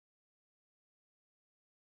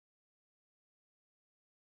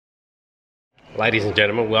Ladies and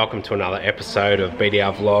gentlemen, welcome to another episode of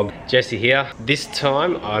BDR Vlog. Jesse here. This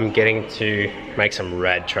time I'm getting to make some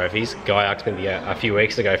rad trophies. Guy asked me a few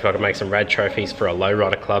weeks ago if I could make some rad trophies for a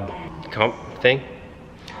Lowrider Club comp thing.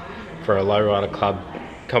 For a Lowrider Club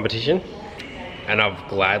competition. And I've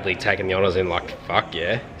gladly taken the honours in, like, fuck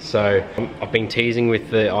yeah. So I've been teasing with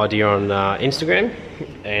the idea on Instagram,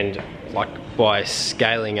 and like by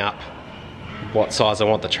scaling up what size I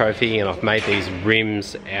want the trophy, and I've made these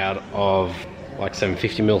rims out of like some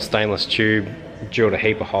 50mm stainless tube, drilled a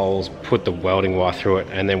heap of holes, put the welding wire through it,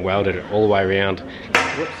 and then welded it all the way around.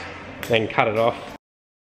 Whoops. Then cut it off.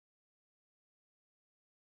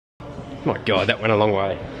 My God, that went a long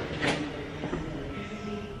way.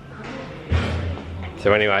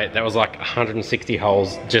 So anyway, that was like 160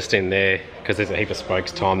 holes just in there, because there's a heap of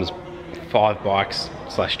spokes times 5 bikes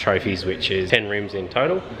 / trophies, which is 10 rims in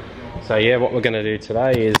total. So yeah, what we're gonna do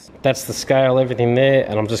today is, that's the scale, everything there,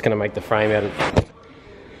 and I'm just gonna make the frame out of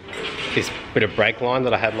this bit of brake line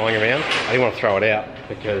that I had lying around. I didn't want to throw it out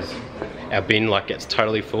because our bin like gets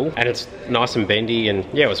totally full, and it's nice and bendy, and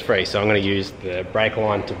yeah, it was free, so I'm gonna use the brake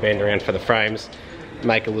line to bend around for the frames,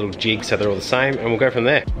 make a little jig so they're all the same, and we'll go from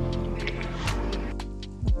there.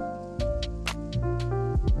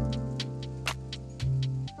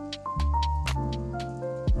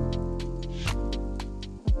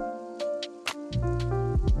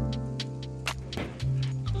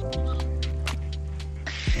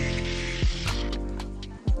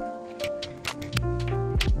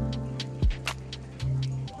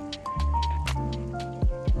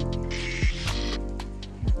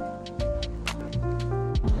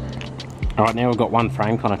 Alright, now we've got one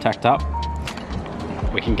frame kind of tacked up,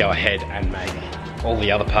 we can go ahead and make all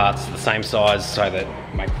the other parts the same size, so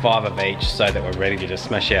that make 5 of each, so that we're ready to just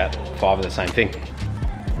smash out 5 of the same thing.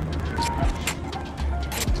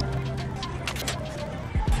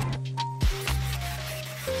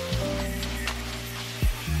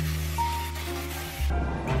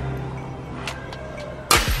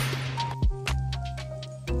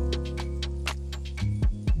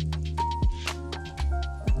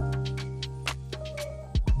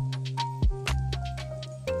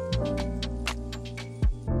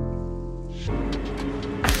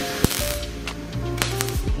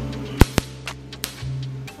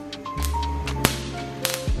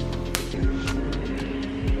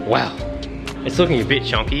 Wow, it's looking a bit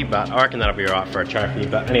chunky, but I reckon that'll be alright for a trophy.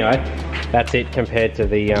 But anyway, that's it compared to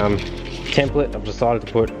the template. I've decided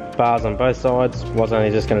to put bars on both sides. Was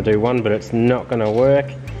only just going to do one, but it's not going to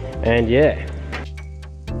work. And yeah.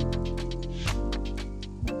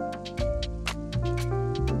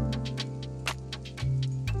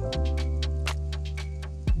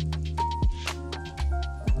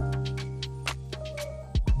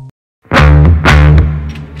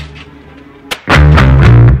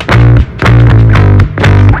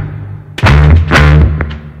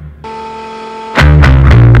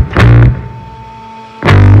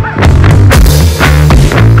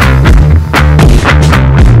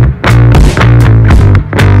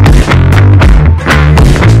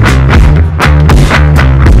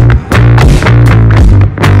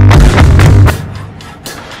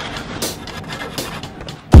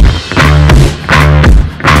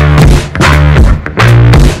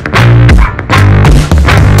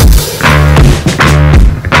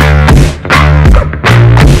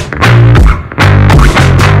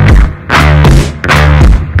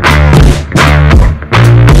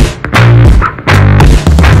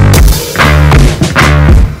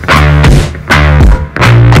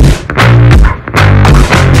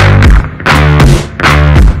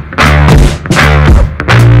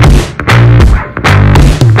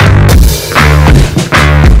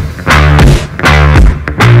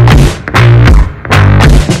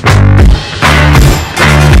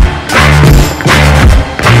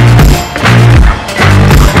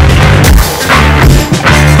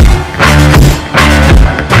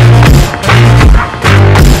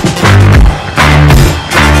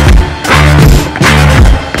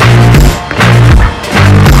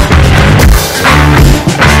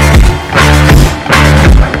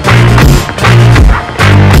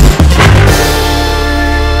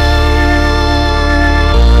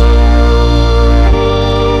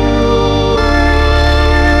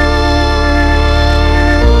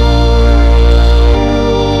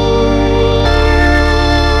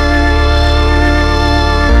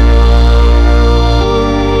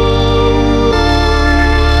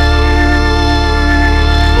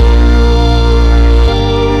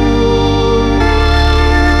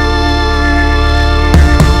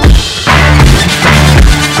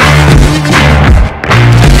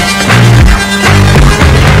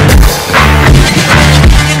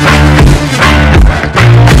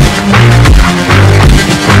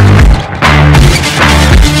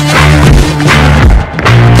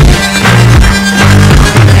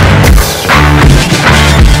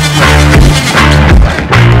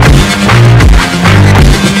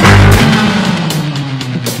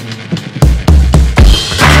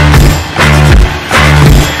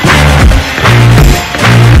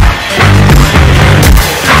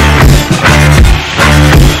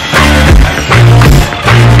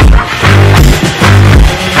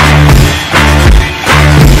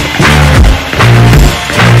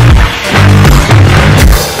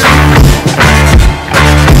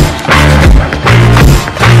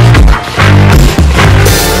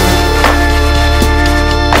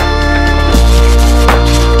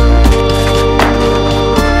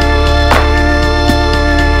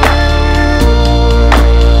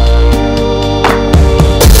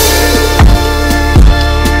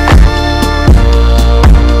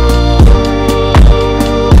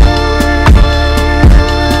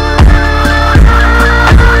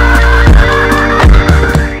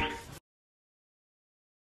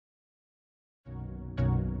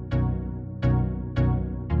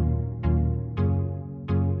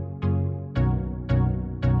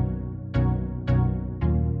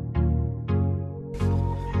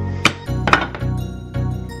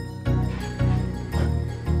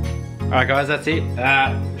 Alright guys, that's it.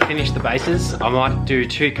 Finished the bases. I might do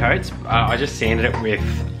 2 coats. I just sanded it with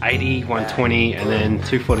 80, 120 and then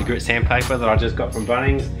 240 grit sandpaper that I just got from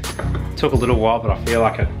Bunnings. Took a little while, but I feel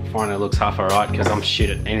like it finally looks half alright because I'm shit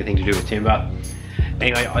at anything to do with timber.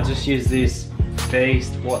 Anyway, I just used this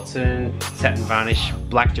Beast Watson satin varnish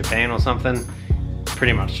black Japan or something.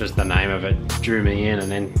 Pretty much just the name of it drew me in,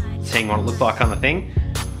 and then seeing what it looked like on the thing,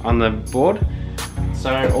 on the board.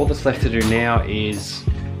 So all that's left to do now is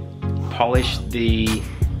polish the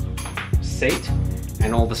seat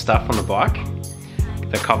and all the stuff on the bike,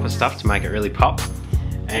 the copper stuff to make it really pop.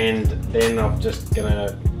 And then I'm just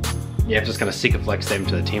gonna Sikaflex them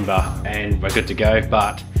to the timber and we're good to go.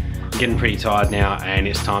 But I'm getting pretty tired now and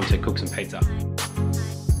it's time to cook some pizza.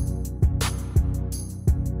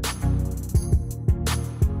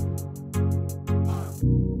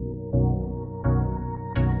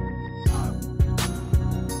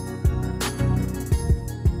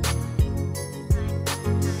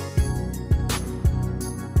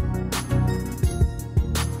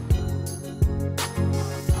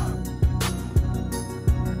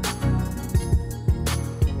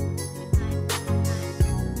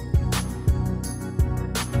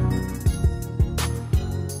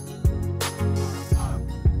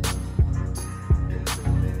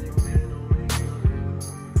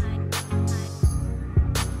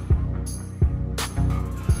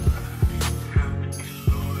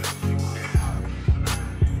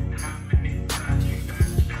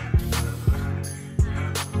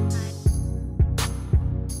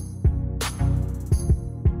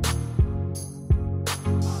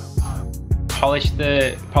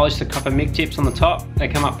 Polish the copper MIG tips on the top. They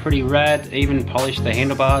come up pretty rad. Even polish the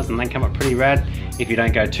handlebars and they come up pretty rad. If you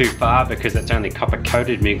don't go too far, because it's only copper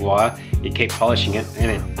coated MIG wire, you keep polishing it and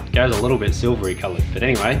it goes a little bit silvery colored. But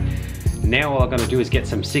anyway, now all I'm gonna do is get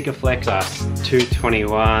some Sikaflex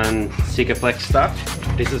 221 Sikaflex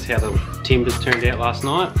stuff. This is how the timbers turned out last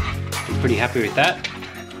night. I'm pretty happy with that.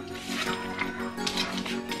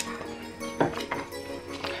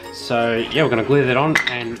 So yeah, we're gonna glue that on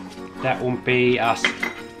and that will be us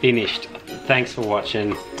finished. Thanks for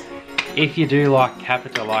watching. If you do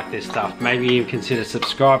happen to like this stuff, maybe even consider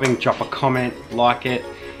subscribing, drop a comment, like it.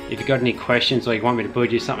 If you've got any questions or you want me to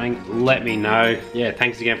build you something, let me know. Yeah,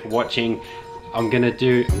 thanks again for watching. I'm going to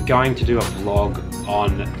do a vlog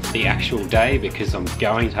on the actual day because I'm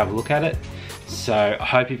going to have a look at it. So I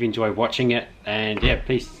hope you've enjoyed watching it, and yeah,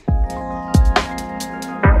 peace.